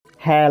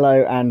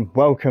Hello and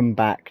welcome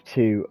back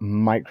to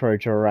Micro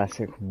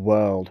Jurassic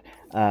World.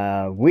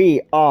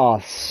 We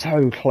are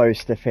so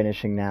close to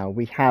finishing now.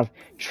 We have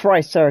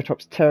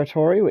Triceratops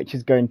territory, which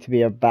is going to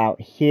be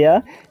about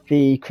here.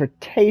 The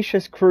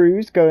Cretaceous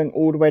cruise going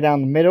all the way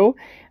down the middle.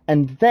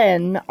 And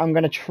then I'm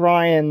going to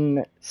try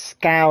and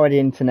scour the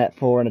internet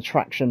for an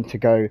attraction to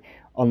go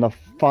on the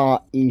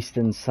far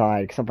eastern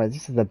side. Because otherwise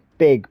this is a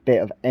big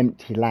bit of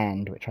empty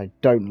land, which I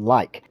don't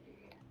like.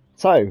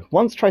 So,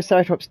 once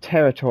Triceratops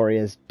territory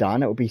is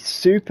done, it will be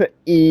super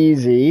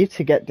easy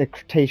to get the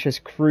Cretaceous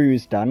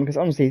cruise done, because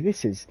honestly,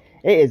 it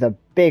is a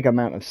big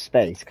amount of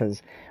space,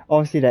 because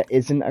obviously there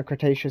isn't a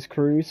Cretaceous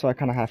cruise, so I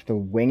kind of have to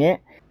wing it.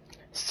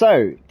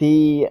 So,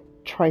 the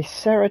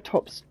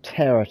Triceratops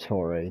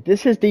territory.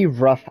 This is the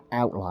rough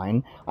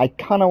outline. I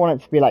kind of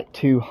want it to be like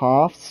two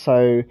halves,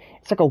 so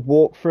it's like a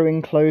walk-through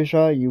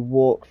enclosure. You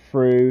walk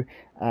through,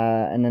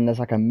 and then there's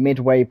like a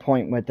midway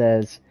point where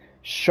there's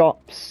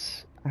shops.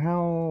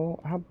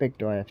 How big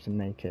do I have to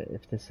make it?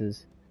 If this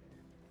is,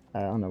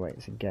 oh no, wait,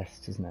 it's a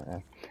guest, isn't it?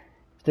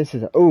 If this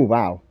is, oh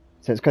wow,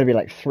 so it's going to be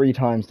like 3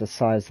 times the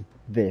size of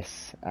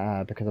this,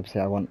 because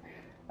obviously I want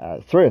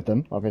 3 of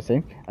them,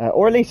 obviously,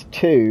 or at least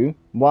 2,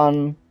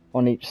 1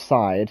 on each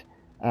side.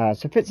 So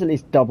if it's at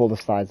least double the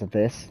size of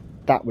this,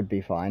 that would be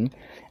fine.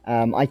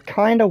 I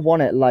kind of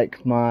want it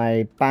like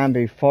my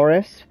bamboo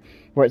forest,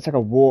 where it's like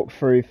a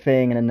walk-through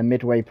thing and then the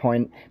midway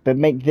point, but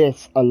make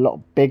this a lot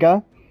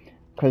bigger.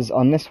 Because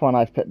on this one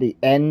I've put the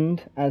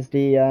end as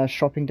the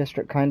shopping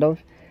district, kind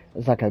of.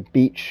 It's like a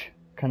beach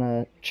kind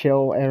of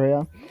chill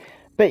area.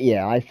 But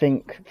yeah, I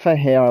think for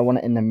here I want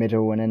it in the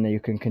middle, and then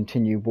you can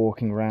continue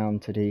walking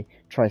around to the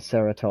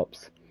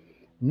Triceratops.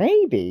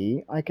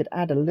 Maybe I could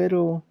add a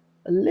little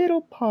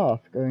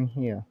path going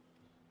here.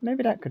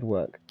 Maybe that could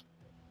work.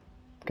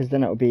 Because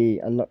then it will be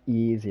a lot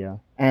easier.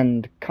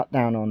 And cut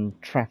down on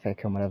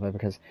traffic and whatever,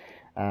 because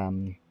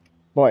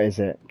what is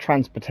it?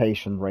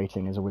 Transportation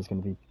rating is always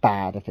going to be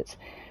bad if it's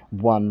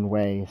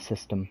one-way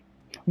system.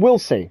 We'll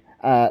see.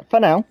 For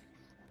now,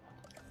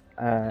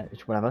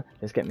 whatever.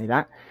 Let's get me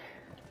that.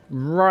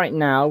 Right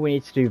now, we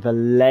need to do the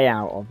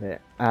layout of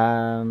it.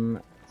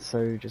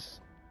 So just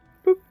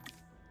boop,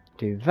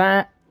 do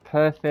that.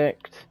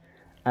 Perfect.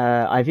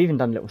 I've even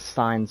done little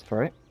signs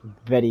for it.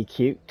 Very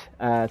cute.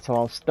 So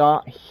I'll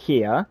start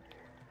here,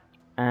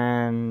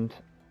 and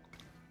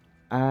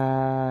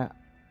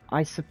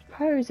I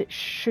suppose it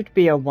should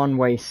be a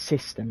one-way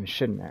system,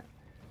 shouldn't it?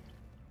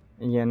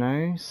 You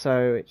know,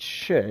 so it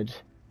should,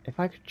 if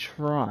I could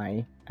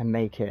try and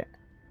make it,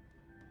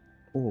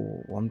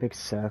 oh, one big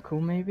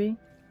circle maybe?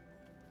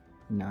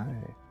 No.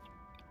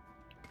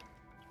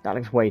 That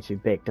looks way too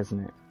big,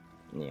 doesn't it?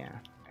 Yeah,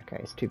 okay,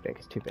 it's too big,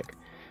 it's too big.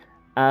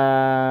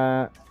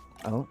 Oh,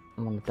 I'm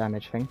on the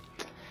damage thing.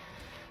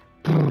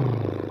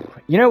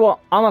 You know what?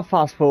 I'm gonna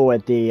fast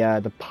forward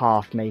the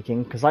path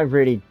making, because I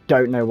really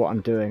don't know what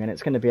I'm doing, and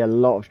it's going to be a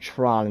lot of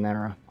trial and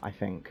error, I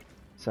think.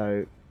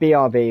 So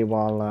BRB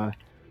while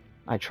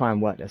I try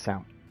and work this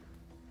out.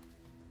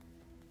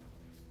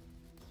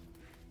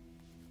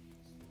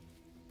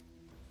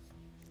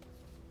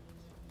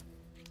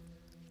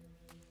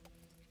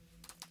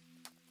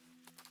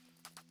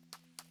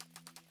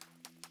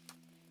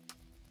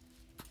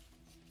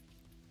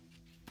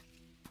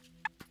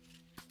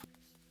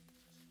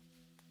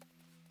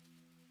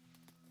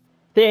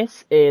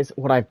 This is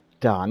what I've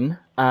done.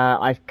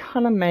 I've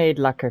kind of made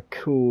like a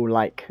cool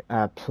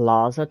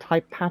plaza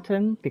type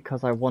pattern,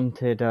 because I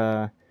wanted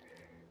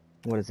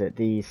what is it,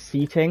 the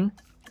seating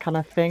kind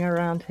of thing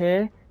around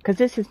here, because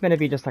this is going to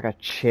be just like a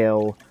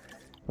chill,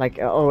 like,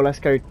 oh, let's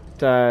go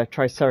to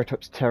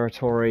Triceratops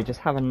territory,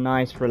 just have a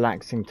nice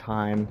relaxing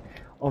time.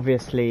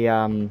 Obviously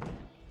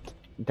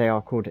they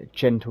are called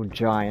gentle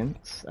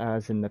giants,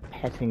 as in the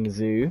petting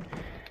zoo.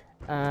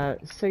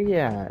 So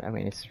yeah, I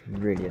mean, it's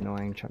really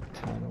annoying trying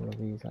to turn all of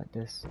these like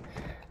this.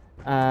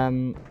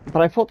 But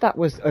I thought that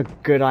was a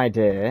good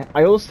idea.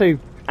 I also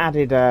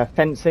added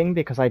fencing,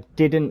 because I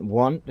didn't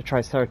want the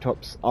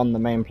Triceratops on the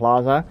main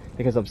plaza,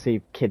 because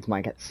obviously kids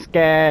might get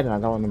scared and I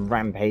don't want them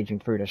rampaging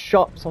through the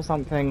shops or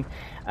something.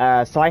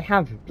 So I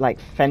have like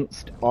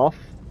fenced off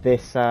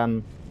this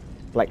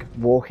like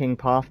walking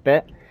path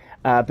bit,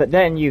 but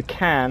then you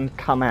can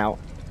come out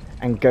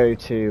and go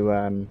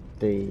to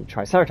the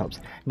Triceratops.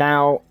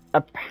 Now,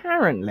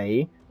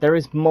 apparently there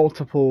is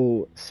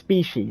multiple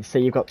species, so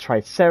you've got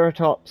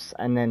Triceratops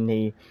and then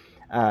the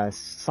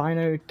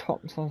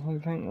Cynotops or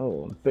something.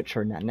 Oh, I'm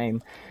butchering that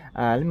name.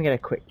 Let me get a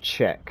quick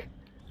check.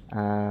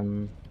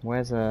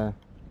 Where's a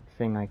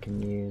thing I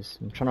can use?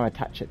 I'm trying to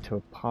attach it to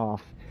a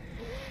path.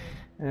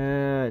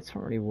 It's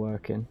not really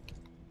working.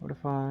 What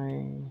if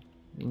I...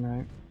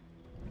 no.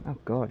 Oh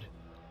god.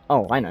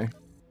 Oh, I know.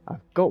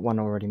 I've got one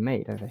already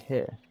made over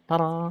here.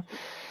 Ta-da!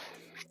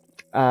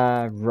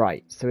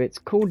 Right, so it's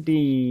called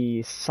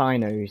the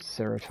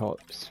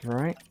Cynoceratops,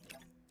 right?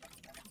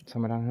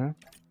 Somewhere down here.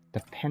 The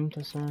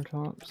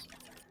Pentaceratops.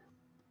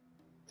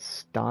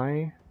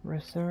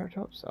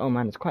 Styroceratops? Oh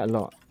man, it's quite a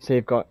lot. So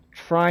you've got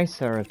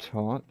Triceratops,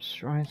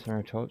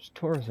 Toroceratops,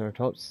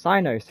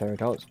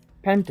 Cynoceratops,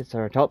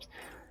 Pentaceratops,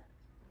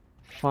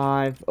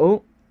 5.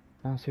 Oh,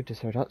 now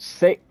Triceratops.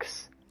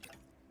 6.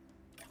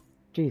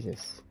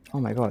 Jesus. Oh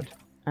my god.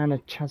 And a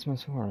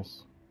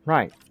Chasmosaurus.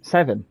 Right.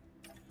 7.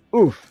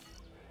 Oof.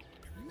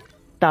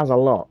 That's a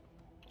lot.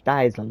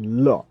 That is a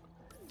lot.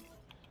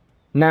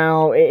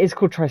 Now, it is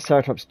called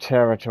Triceratops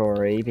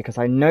territory because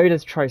I know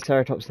there's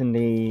Triceratops in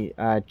the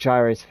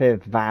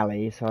Gyrosphere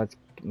Valley, so I was...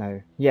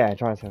 No. Yeah,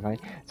 Gyrosphere Valley.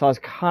 So I was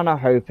kind of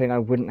hoping I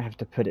wouldn't have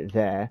to put it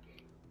there.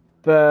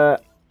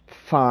 But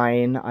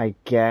fine, I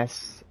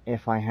guess.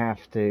 If I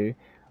have to,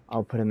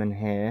 I'll put them in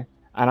here.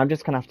 And I'm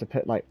just going to have to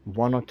put like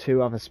 1 or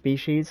 2 other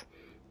species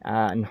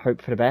and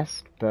hope for the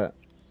best. But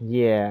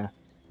yeah,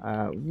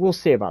 we'll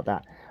see about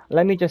that.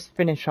 Let me just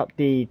finish up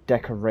the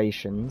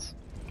decorations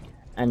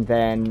and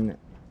then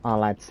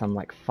I'll add some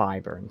like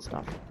fiber and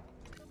stuff.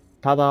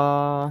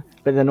 Ta-da!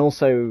 But then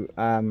also,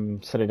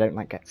 so they don't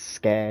like get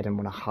scared and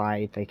want to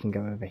hide, they can go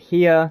over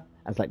here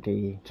as like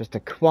just a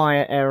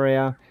quiet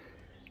area.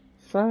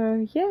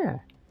 So yeah,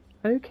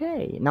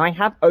 okay. Now I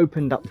have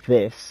opened up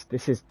this.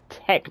 This is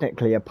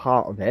technically a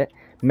part of it,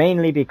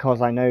 mainly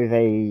because I know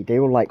they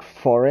all like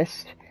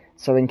forest.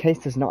 So in case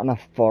there's not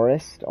enough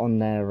forest on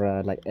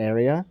their like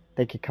area,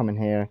 they could come in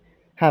here,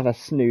 have a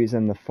snooze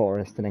in the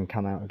forest, and then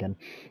come out again.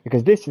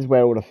 Because this is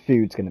where all the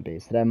food's going to be.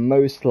 So they're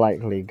most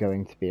likely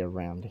going to be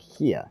around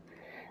here.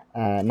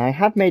 Now I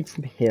have made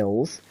some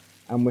hills,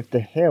 and with the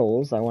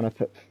hills I want to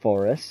put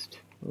forest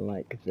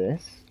like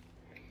this.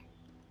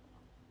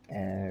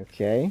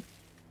 Okay.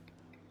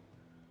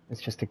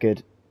 It's just a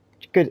good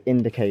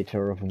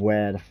indicator of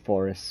where the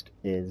forest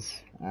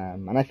is.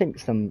 And I think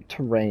some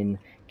terrain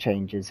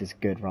changes is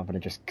good rather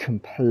than just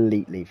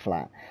completely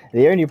flat.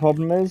 The only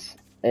problem is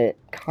it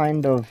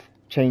kind of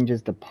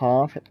changes the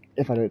path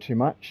if I do it too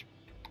much.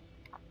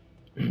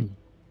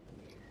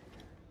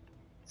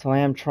 So I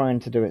am trying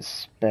to do it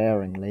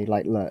sparingly.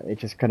 Like, look, it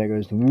just kind of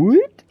goes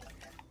whoop,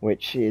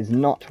 which is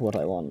not what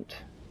I want.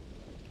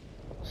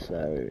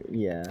 So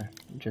yeah,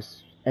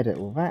 just edit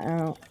all that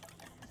out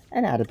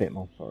and add a bit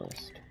more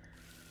forest.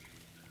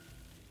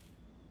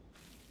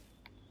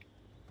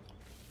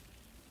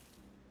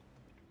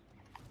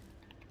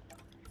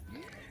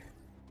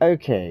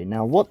 Okay,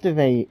 now what do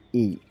they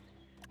eat?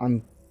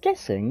 I'm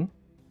guessing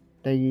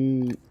they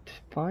eat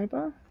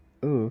fiber?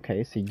 Oh,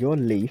 okay, so you're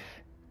leaf.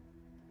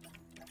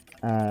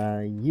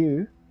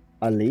 You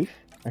are leaf.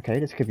 Okay,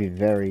 this could be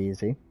very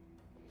easy.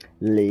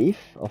 Leaf,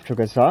 off to a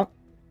good start.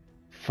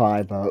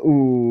 Fiber,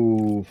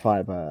 ooh,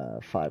 fiber.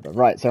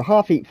 Right, so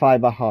half eat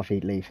fiber, half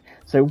eat leaf.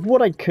 So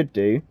what I could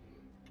do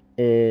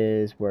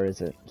is, where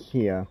is it?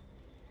 Here.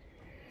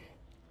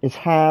 Is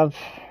have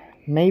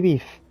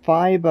maybe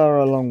fiber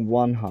along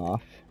one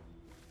half.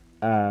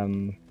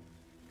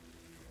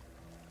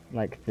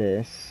 Like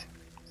this.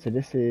 So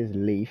this is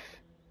leaf.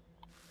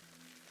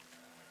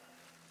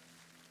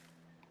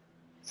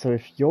 So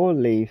if you're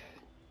leaf,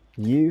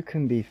 you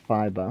can be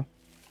fiber.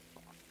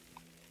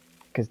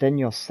 Because then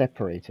you're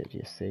separated,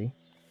 you see.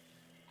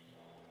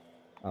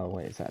 Oh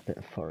wait, is that a bit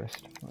of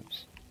forest?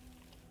 Whoops.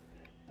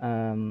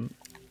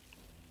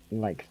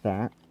 Like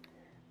that.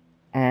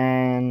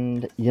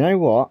 And you know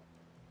what?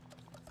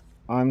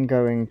 I'm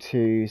going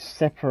to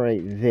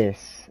separate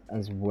this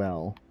as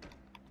well.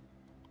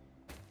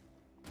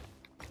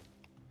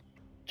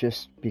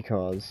 Just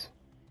because.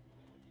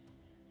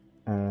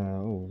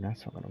 Oh,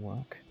 that's not going to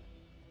work.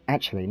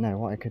 Actually, no,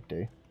 what I could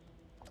do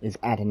is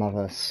add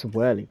another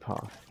swirly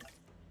path.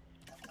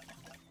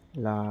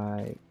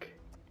 Like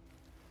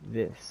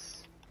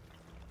this.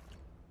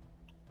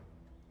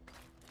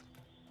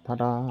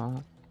 Ta-da!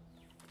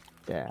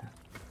 There.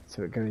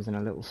 So it goes in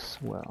a little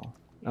swirl.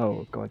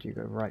 Oh god, you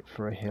go right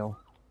for a hill.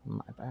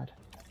 My bad.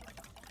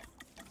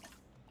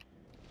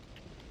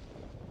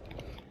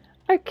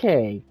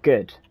 Okay,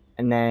 good.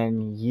 And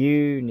then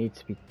you need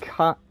to be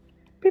cut.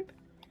 Beep.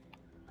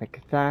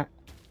 Like that.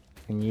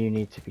 And you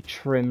need to be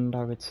trimmed,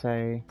 I would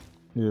say.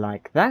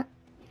 Like that.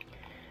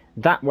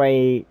 That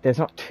way, there's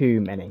not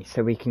too many.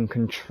 So we can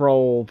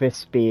control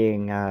this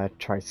being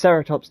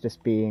Triceratops, this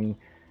being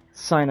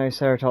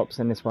Sinoceratops,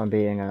 and this one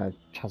being a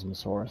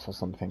Chasmosaurus or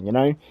something, you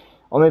know?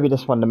 Or maybe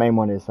this one, the main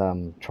one is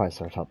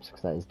Triceratops,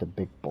 because that is the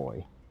big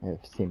boy.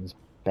 It seems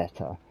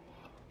better.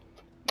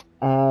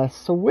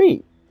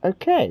 Sweet.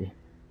 Okay.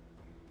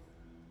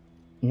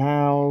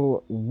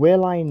 Now,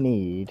 will I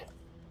need,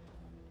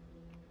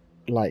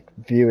 like,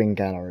 viewing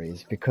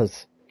galleries?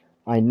 Because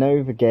I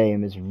know the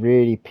game is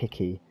really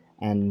picky,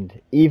 and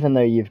even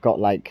though you've got,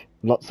 like,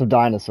 lots of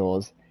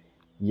dinosaurs,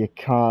 you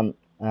can't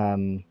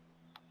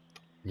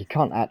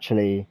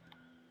actually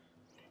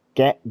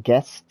get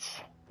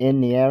guests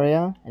in the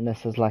area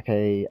unless there's like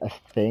a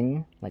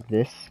thing like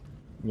this,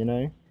 you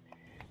know,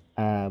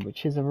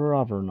 which is a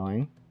rather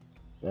annoying,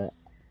 but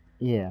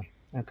yeah,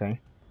 okay.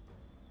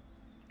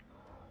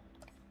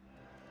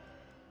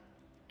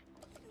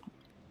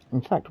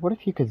 In fact, what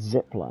if you could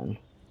zipline?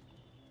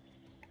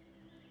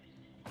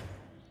 You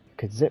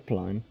could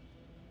zipline.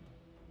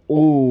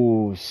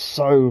 Ooh,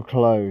 so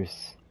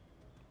close.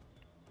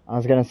 I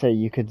was gonna say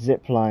you could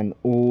zipline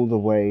all the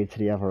way to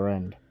the other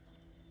end.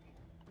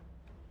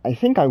 I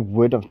think I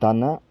would have done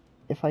that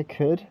if I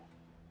could,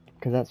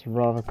 because that's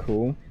rather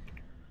cool.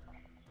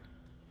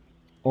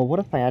 Or what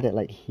if I add it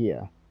like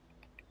here?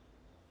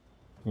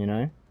 You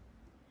know?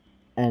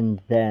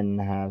 And then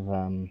have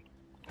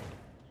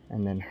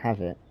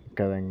it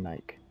going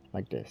like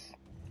this.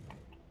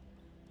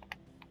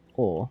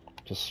 Or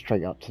just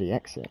straight up to the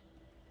exit.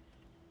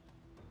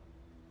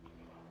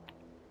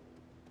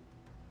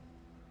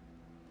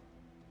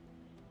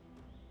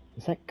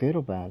 Is that good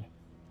or bad?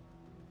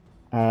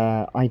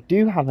 I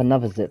do have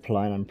another zip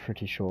line, I'm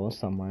pretty sure,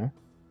 somewhere.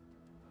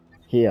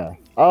 Here.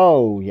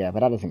 Oh, yeah,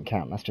 but that doesn't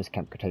count. That's just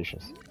Camp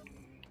Cretateous.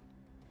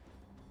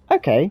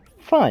 Okay,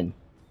 fine.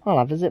 I'll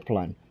have a zip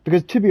line.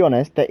 Because, to be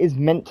honest, there is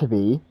meant to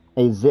be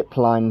a zip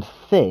line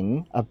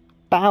thing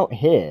about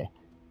here.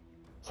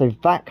 So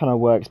that kind of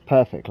works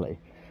perfectly.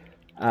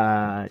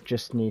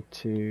 Just need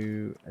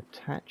to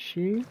attach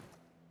you.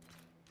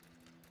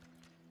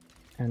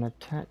 And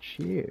attach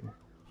you.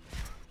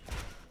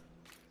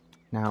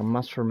 Now, I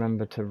must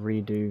remember to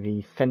redo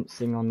the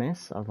fencing on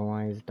this,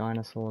 otherwise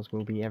dinosaurs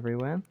will be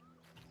everywhere.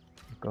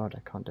 Oh God,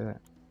 I can't do it.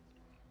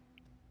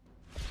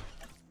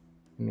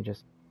 Let me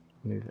just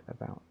move it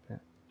about a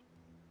bit.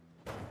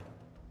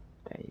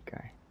 There you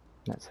go.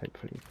 That's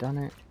hopefully done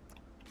it.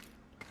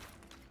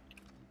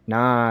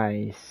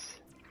 Nice!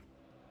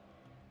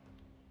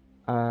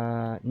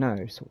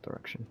 No, sort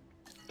direction.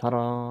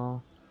 Ta-da!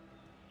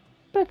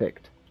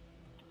 Perfect!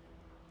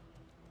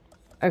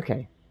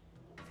 Okay.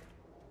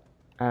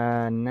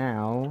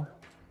 Now,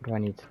 what do I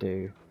need to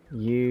do?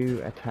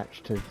 You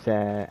attach to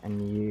there,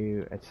 and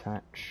you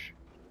attach...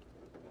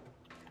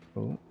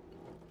 Oh.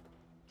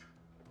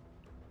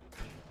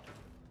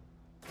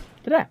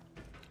 To there!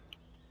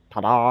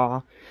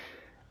 Ta-da!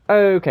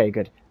 Okay,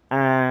 good.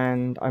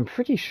 And I'm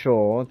pretty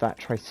sure that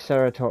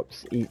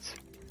Triceratops eats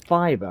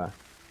fiber.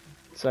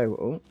 So,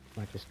 oh,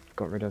 I just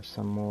got rid of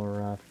some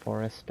more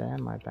forest there,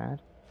 my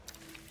bad.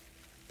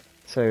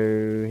 So,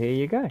 here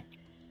you go.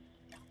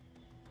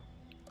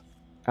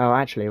 Oh,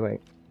 actually,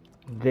 wait.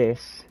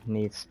 This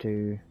needs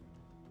to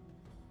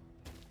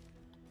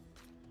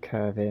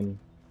curve in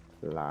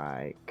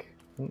like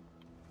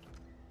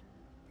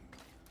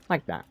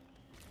that.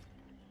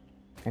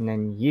 And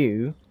then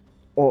you,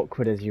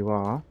 awkward as you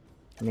are,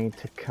 need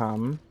to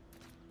come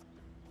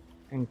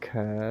and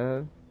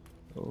curve.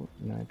 Oh,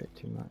 no, a bit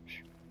too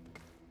much.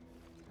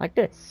 Like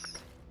this.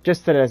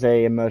 Just so there's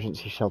a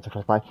emergency shelter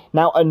close by.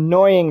 Now,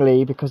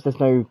 annoyingly, because there's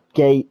no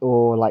gate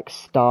or like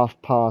staff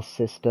pass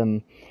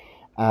system,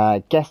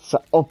 guests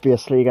are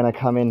obviously going to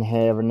come in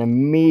here and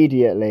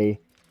immediately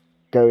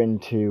go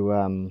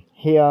into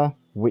here,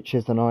 which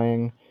is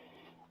annoying.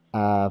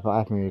 But I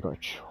haven't really got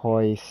a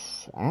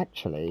choice.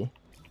 Actually,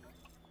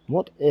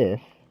 what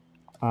if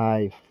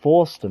I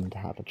force them to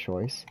have a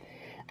choice?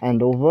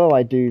 And although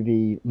I do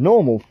the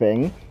normal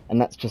thing,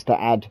 and that's just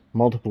to add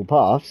multiple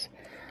paths,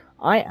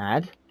 I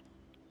add...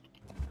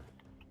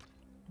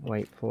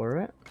 Wait for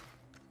it.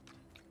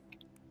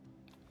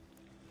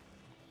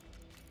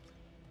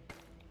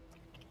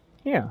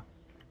 Yeah.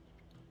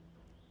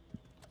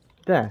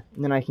 There.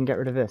 And then I can get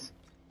rid of this.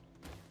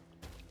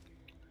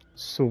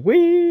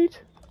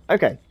 Sweet!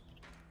 Okay.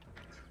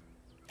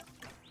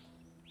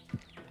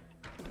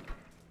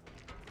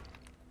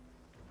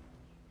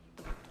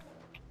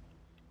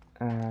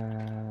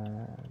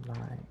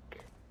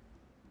 Like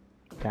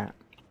that.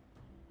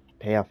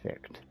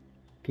 Perfect.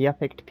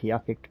 Perfect,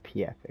 perfect,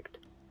 perfect.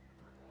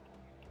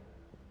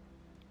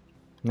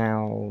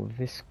 Now,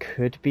 this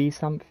could be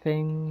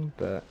something,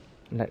 but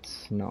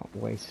let's not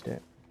waste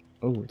it.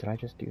 Oh, did I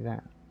just do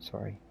that?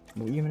 Sorry.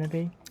 What were you gonna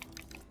be?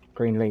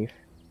 Green leaf.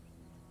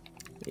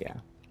 Yeah.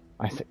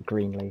 I said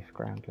green leaf,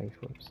 ground leaf,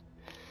 whoops.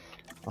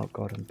 Oh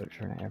god, I'm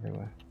butchering it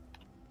everywhere.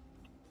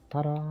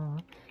 Ta-da!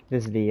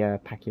 This is the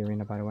Packy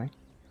Arena, by the way.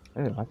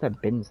 Oh, I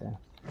have bins there.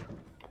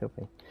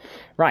 Filthy.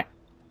 Right.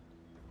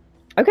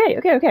 Okay.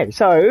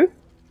 So,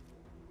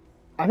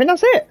 I think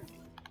that's it.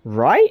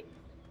 Right?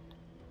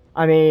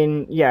 I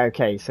mean, yeah,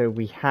 okay, so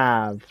we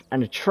have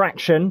an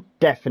attraction,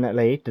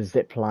 definitely, the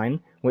zip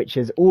line, which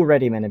is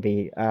already meant to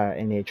be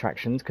in the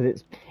attractions,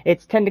 because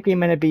it's technically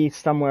meant to be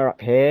somewhere up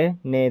here,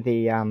 near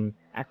the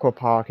Aqua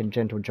Park and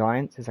Gentle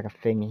Giants. There's like a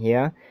thing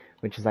here,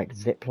 which is like the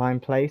zip line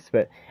place,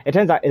 but it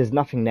turns out there's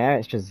nothing there,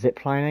 it's just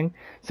zip lining.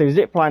 So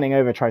zip lining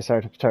over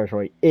Triceratops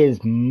territory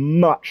is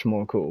much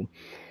more cool.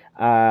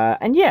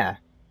 And yeah,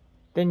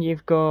 then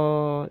you've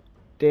got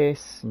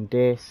this and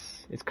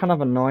this. It's kind of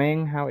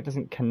annoying how it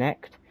doesn't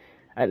connect.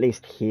 At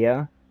least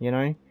here, you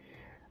know.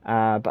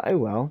 But oh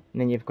well. And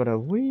then you've got a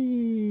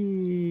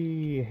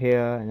wee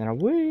here, and then a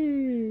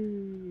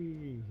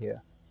wee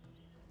here.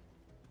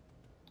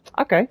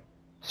 Okay,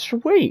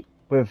 sweet.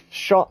 With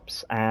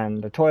shops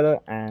and a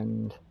toilet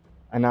and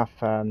enough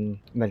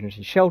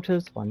emergency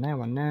shelters. One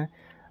there.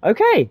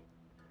 Okay.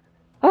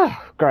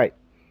 Oh, great.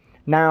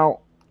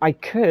 Now, I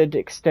could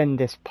extend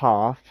this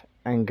path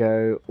and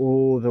go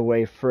all the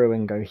way through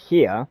and go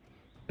here.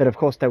 But of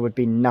course there would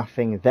be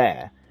nothing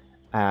there.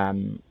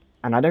 And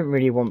I don't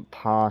really want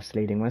paths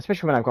leading,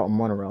 especially when I've got a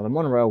monorail. The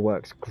monorail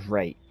works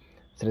great,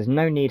 so there's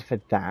no need for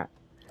that.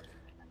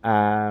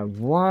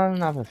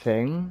 One other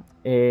thing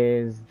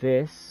is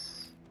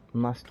this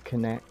must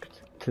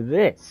connect to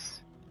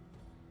this.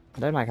 I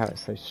don't like how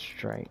it's so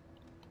straight.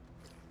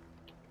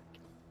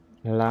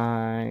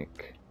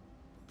 Like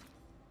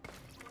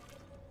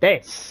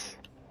this.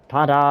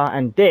 Ta-da!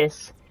 And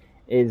this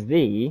is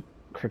the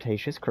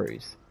Cretaceous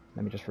cruise.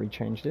 Let me just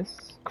rechange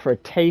this.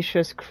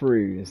 Cretaceous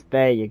cruise.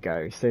 There you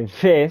go. So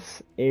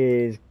this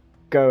is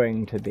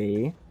going to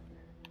be...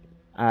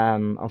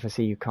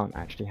 obviously you can't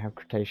actually have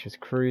Cretaceous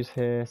cruise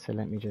here, so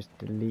let me just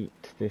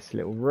delete this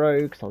little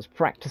row because I was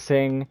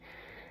practicing.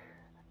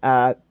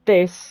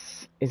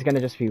 This is going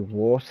to just be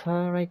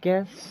water, I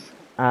guess.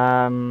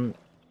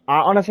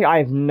 Honestly, I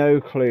have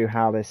no clue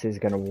how this is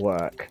going to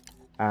work.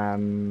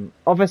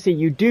 Obviously,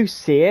 you do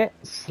see it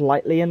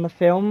slightly in the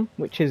film,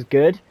 which is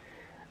good.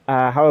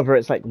 However,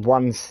 it's like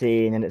one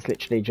scene, and it's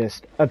literally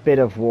just a bit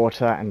of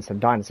water and some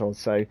dinosaurs,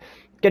 so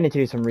going to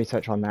do some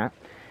research on that.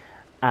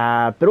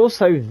 But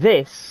also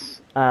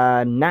this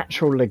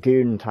natural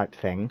lagoon type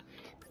thing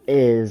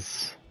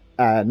is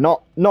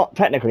not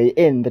technically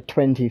in the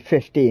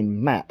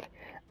 2015 map.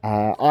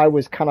 I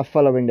was kind of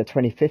following the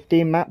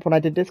 2015 map when I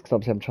did this, because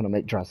obviously I'm trying to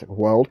make Jurassic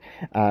World.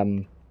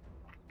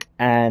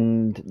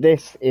 And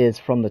this is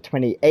from the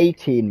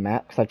 2018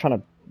 map, because I'm trying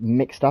to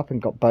mixed up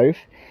and got both,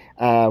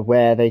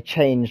 where they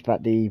changed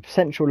that the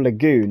central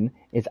lagoon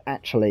is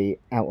actually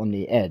out on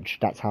the edge.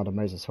 That's how the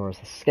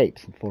Mosasaurus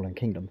escapes in Fallen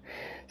Kingdom.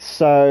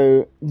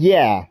 So,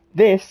 yeah,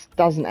 this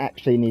doesn't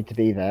actually need to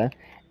be there.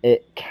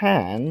 It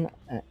can,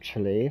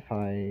 actually, if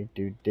I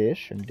do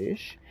dish and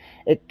dish,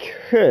 it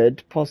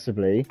could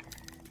possibly,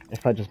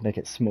 if I just make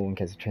it small in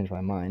case I change my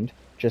mind,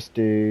 just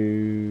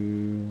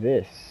do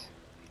this.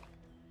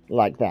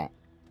 Like that.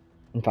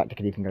 In fact, it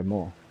could even go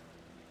more.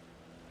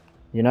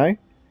 You know?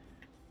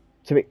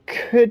 So it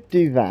could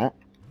do that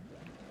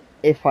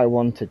if I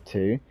wanted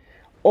to.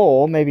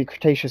 Or maybe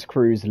Cretaceous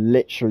Cruise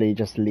literally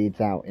just leads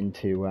out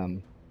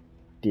into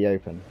the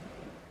open.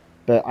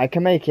 But I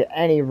can make it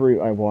any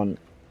route I want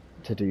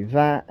to do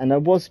that. And there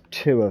was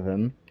two of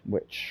them,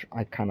 which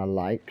I kind of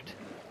liked.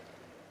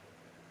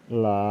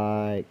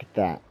 Like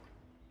that.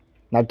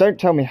 Now don't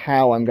tell me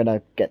how I'm going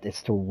to get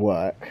this to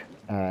work.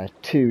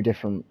 Two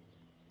different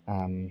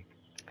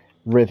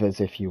rivers,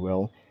 if you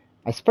will.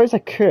 I suppose I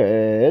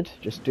could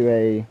just do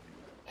a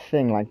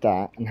thing like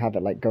that and have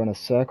it like go in a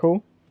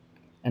circle,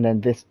 and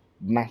then this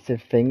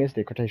massive thing is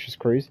the Cretaceous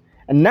cruise,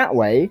 and that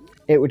way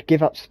it would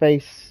give up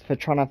space for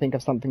trying to think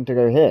of something to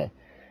go here.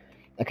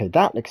 Okay,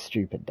 that looks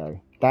stupid though.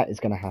 That is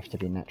going to have to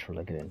be natural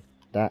lagoon.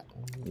 That,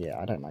 yeah,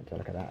 I don't like to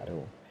look at that at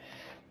all.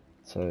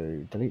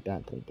 So delete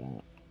that, delete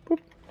that. Boop.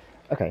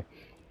 Okay.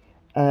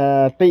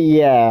 But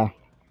yeah,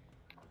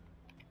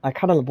 I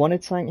kind of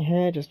wanted something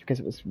here just because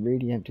it was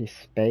really empty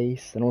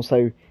space, and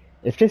also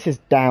if this is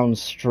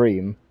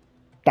downstream,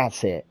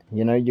 that's it.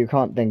 You know, you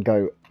can't then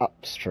go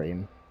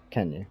upstream,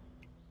 can you?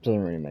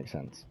 Doesn't really make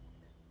sense.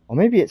 Or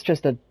maybe it's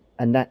just a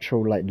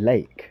natural like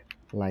lake,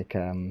 like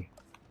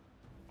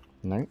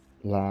no,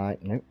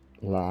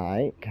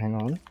 like hang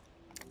on,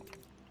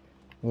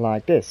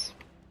 like this,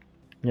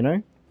 you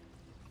know.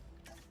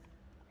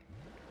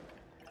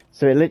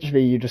 So it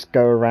literally, you just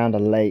go around a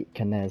lake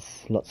and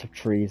there's lots of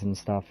trees and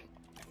stuff.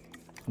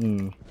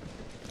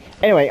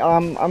 Anyway,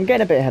 I'm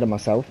getting a bit ahead of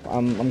myself.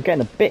 I'm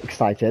getting a bit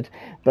excited,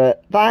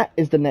 but that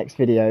is the next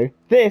video.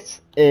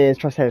 This is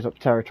Triceratops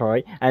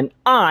territory, and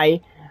I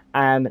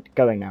am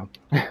going now.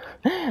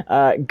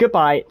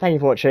 Goodbye. Thank you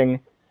for watching.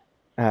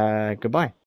 Goodbye.